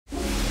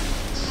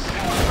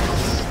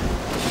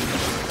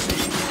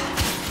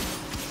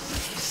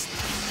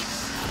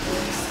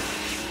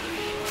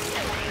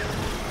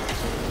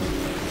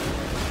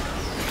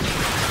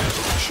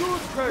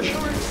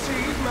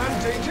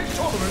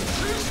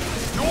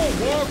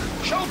work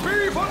shall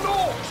be for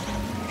naught!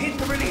 Hit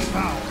the release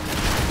valve!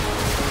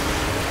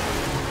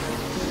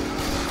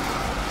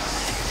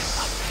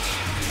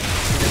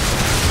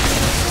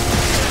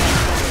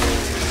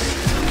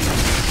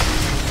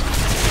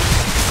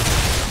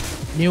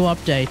 New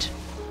update,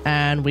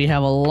 and we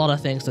have a lot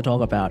of things to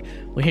talk about.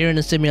 We're here in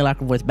the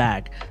simulacrum with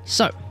Bag.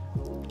 So,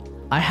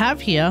 I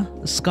have here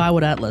the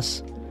Skyward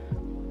Atlas.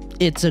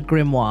 It's a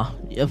grimoire.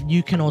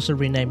 You can also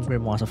rename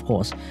grimoires, of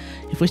course.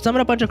 If we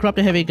summon a bunch of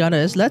corrupted heavy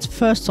gunners, let's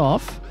first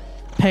off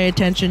pay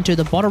attention to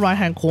the bottom right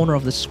hand corner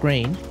of the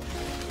screen.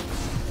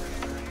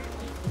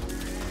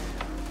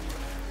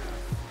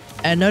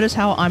 And notice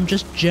how I'm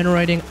just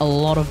generating a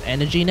lot of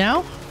energy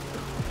now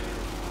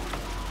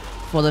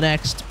for the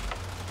next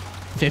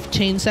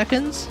 15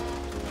 seconds.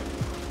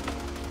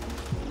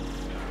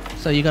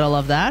 So you gotta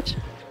love that,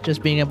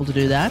 just being able to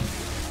do that.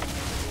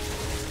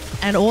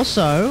 And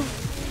also,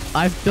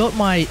 I've built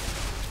my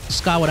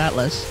Skyward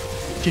Atlas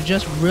to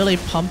just really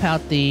pump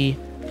out the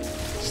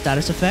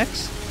status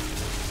effects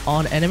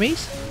on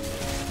enemies.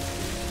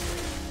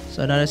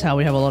 So notice how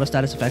we have a lot of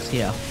status effects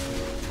here.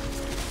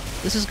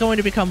 This is going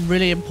to become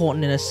really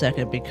important in a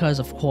second because,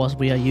 of course,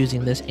 we are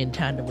using this in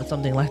tandem with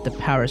something like the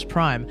Paris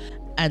Prime.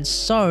 And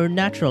so,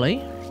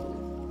 naturally,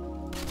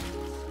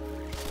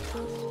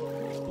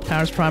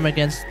 Paris Prime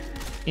against,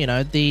 you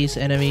know, these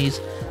enemies,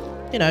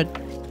 you know,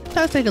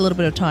 does take a little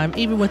bit of time.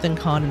 Even with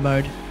Incarnate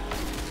mode,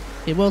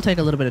 it will take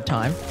a little bit of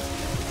time.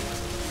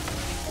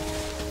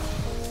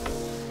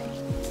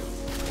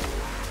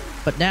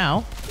 But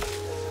now,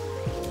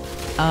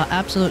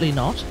 absolutely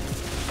not.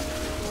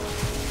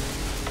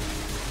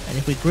 And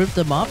if we group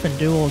them up and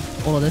do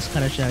all of this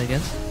kind of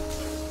shenanigans,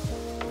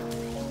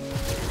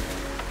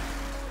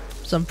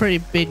 some pretty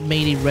big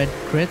meaty red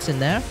crits in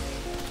there.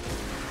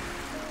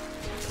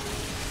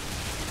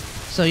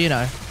 So, you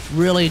know,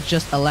 really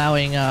just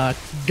allowing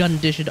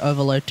gun-conditioned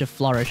overload to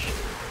flourish.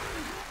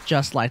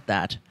 Just like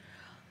that.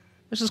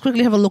 Let's just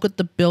quickly have a look at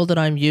the build that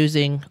I'm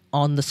using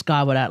on the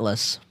Skyward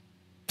Atlas.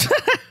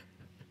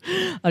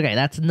 Okay,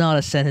 that's not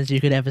a sentence you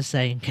could ever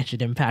say in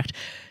Genshin Impact.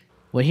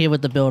 We're here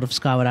with the build of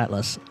Skyward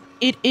Atlas.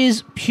 It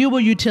is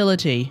pure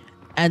utility,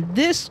 and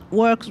this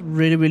works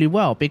really, really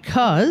well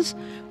because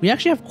we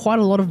actually have quite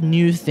a lot of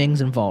new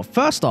things involved.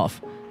 First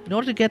off, in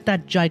order to get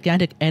that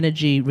gigantic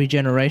energy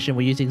regeneration,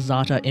 we're using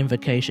Zata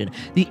Invocation.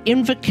 The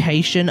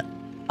Invocation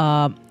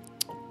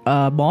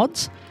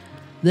mods,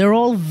 they're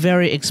all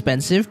very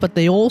expensive, but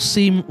they all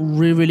seem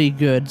really, really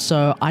good.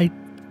 So I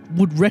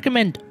would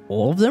recommend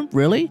all of them,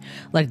 really.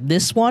 Like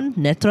this one,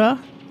 Netra,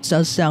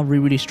 does sound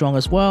really, really strong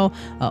as well.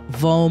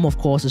 Vom, of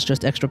course, is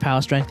just extra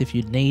power strength if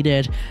you need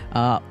it.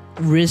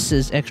 Riss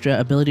is extra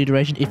ability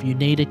duration if you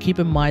need it. Keep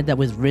in mind that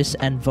with Riss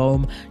and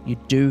Vom, you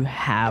do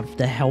have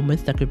the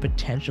helmet that could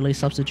potentially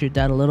substitute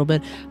that a little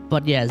bit.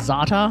 But yeah,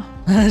 Zata,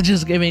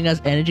 just giving us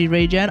energy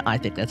regen, I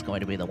think that's going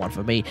to be the one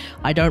for me.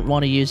 I don't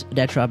want to use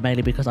Netra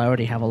mainly because I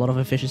already have a lot of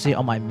efficiency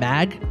on my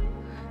mag.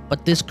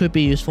 But this could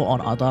be useful on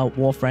other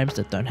Warframes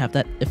that don't have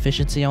that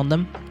efficiency on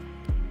them.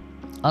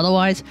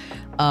 Otherwise,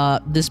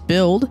 this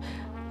build,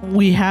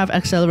 we have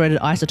accelerated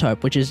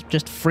isotope, which is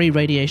just free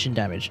radiation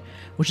damage,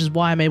 which is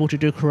why I'm able to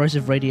do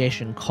corrosive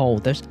radiation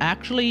cold. There's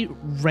actually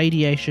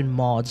radiation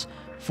mods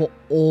for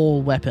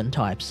all weapon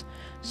types.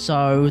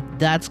 So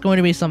that's going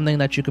to be something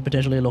that you could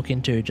potentially look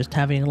into, just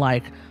having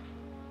like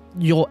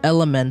your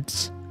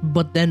elements,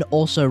 but then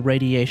also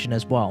radiation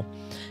as well.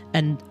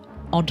 And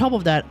on top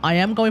of that, I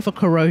am going for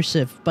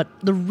corrosive, but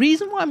the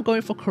reason why I'm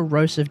going for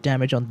corrosive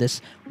damage on this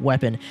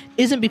weapon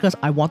isn't because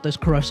I want those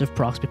corrosive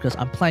procs, because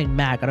I'm playing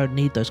mag, I don't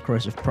need those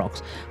corrosive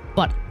procs.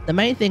 But the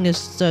main thing is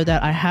so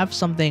that I have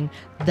something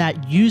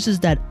that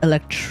uses that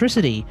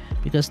electricity,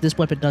 because this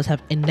weapon does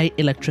have innate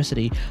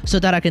electricity, so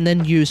that I can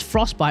then use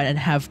frostbite and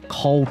have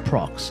cold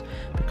procs.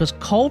 Because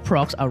cold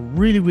procs are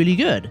really, really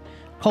good.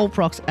 Cold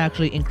procs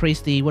actually increase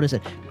the,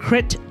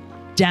 crit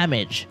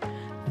damage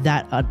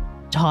that a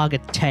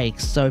target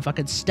takes. So if I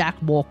can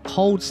stack more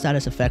cold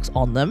status effects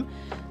on them,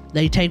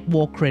 they take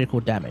more critical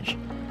damage.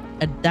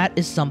 And that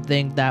is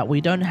something that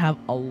we don't have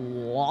a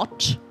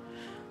lot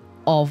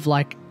of,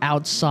 like,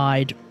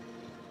 outside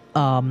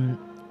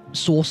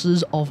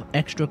sources of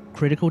extra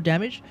critical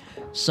damage.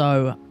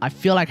 So I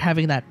feel like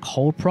having that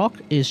cold proc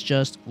is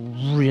just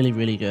really,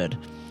 really good.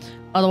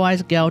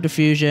 Otherwise, Gale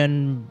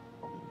Diffusion,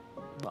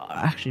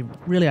 actually,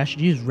 really, I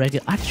should use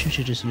regular. I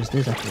should just use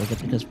this actually,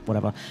 because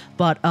whatever.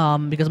 But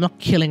because I'm not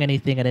killing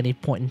anything at any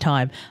point in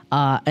time.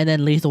 And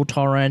then Lethal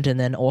Torrent, and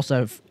then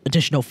also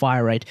additional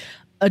fire rate.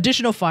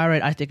 Additional fire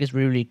rate, I think, is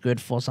really good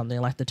for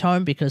something like the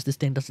Tome, because this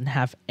thing doesn't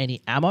have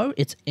any ammo.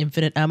 It's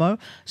infinite ammo,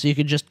 so you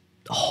can just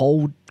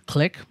hold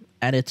click,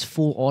 and it's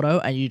full auto,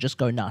 and you just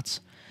go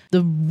nuts.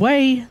 The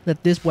way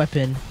that this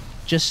weapon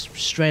just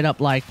straight up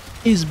like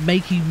is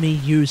making me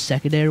use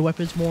secondary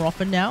weapons more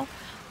often now,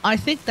 I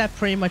think that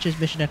pretty much is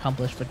mission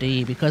accomplished for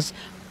DE, because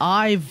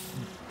I've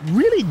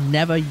really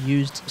never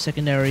used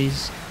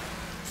secondaries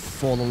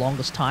for the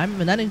longest time,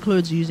 and that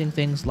includes using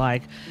things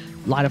like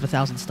Light of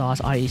 1,000 Stars,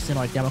 i.e.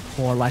 Synoid Gamma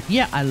Core. Like,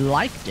 yeah, I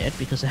liked it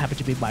because it happened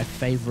to be my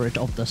favorite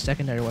of the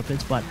secondary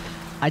weapons, but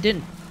I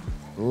didn't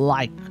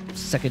like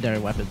secondary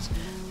weapons.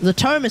 The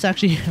Tome is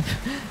actually,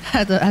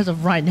 as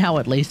of right now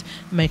at least,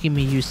 making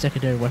me use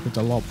secondary weapons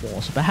a lot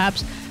more. So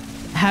perhaps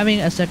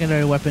having a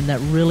secondary weapon that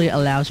really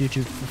allows you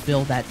to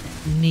fulfill that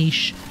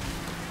niche,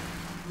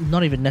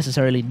 not even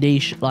necessarily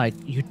niche, like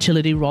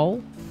utility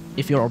role,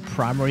 if you're a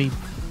primary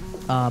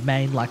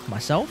main like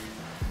myself,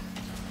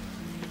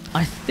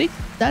 I think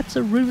that's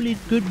a really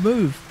good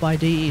move by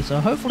DE.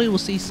 So hopefully we'll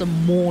see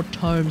some more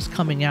tomes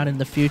coming out in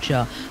the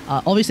future.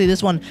 Obviously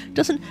this one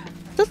doesn't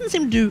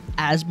seem to do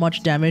as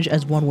much damage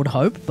as one would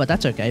hope, but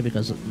that's okay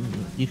because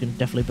you can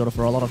definitely build it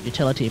for a lot of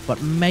utility.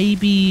 But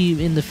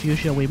maybe in the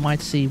future we might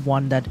see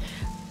one that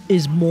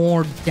is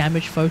more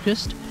damage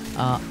focused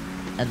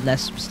and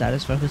less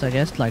status focused, I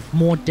guess. Like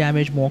more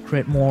damage, more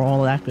crit, more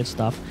all that good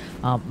stuff.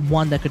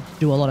 One that could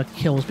do a lot of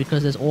kills,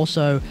 because there's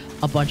also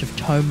a bunch of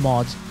tome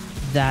mods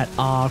that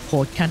are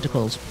called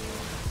canticles.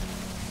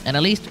 And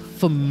at least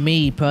for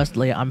me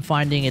personally, I'm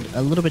finding it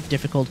a little bit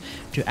difficult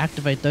to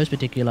activate those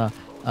particular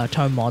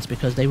tome mods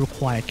because they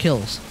require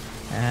kills.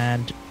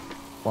 And,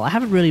 well, I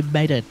haven't really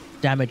made a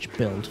damage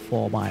build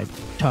for my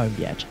tome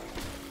yet.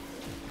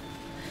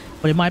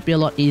 But it might be a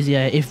lot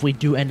easier if we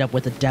do end up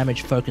with a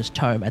damage-focused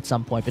tome at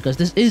some point, because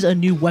this is a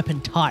new weapon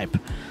type.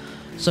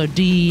 So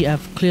DE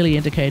have clearly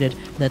indicated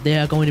that they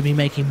are going to be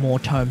making more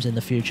tomes in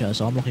the future,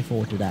 so I'm looking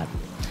forward to that.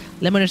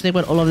 Let me know what you think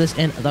about all of this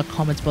in the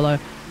comments below.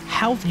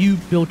 How have you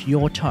built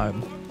your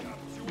tome?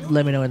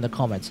 Let me know in the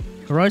comments.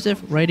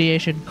 Corrosive,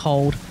 radiation,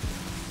 cold.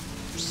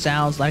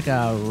 Sounds like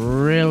a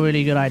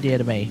really good idea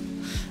to me.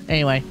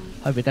 Anyway,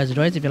 hope you guys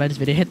enjoyed. If you like this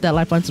video, hit that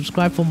like button,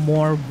 subscribe for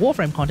more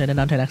Warframe content, and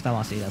until next time,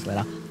 I'll see you guys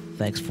later.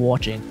 Thanks for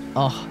watching.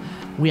 Oh,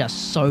 we are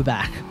so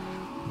back.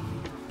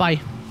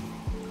 Bye.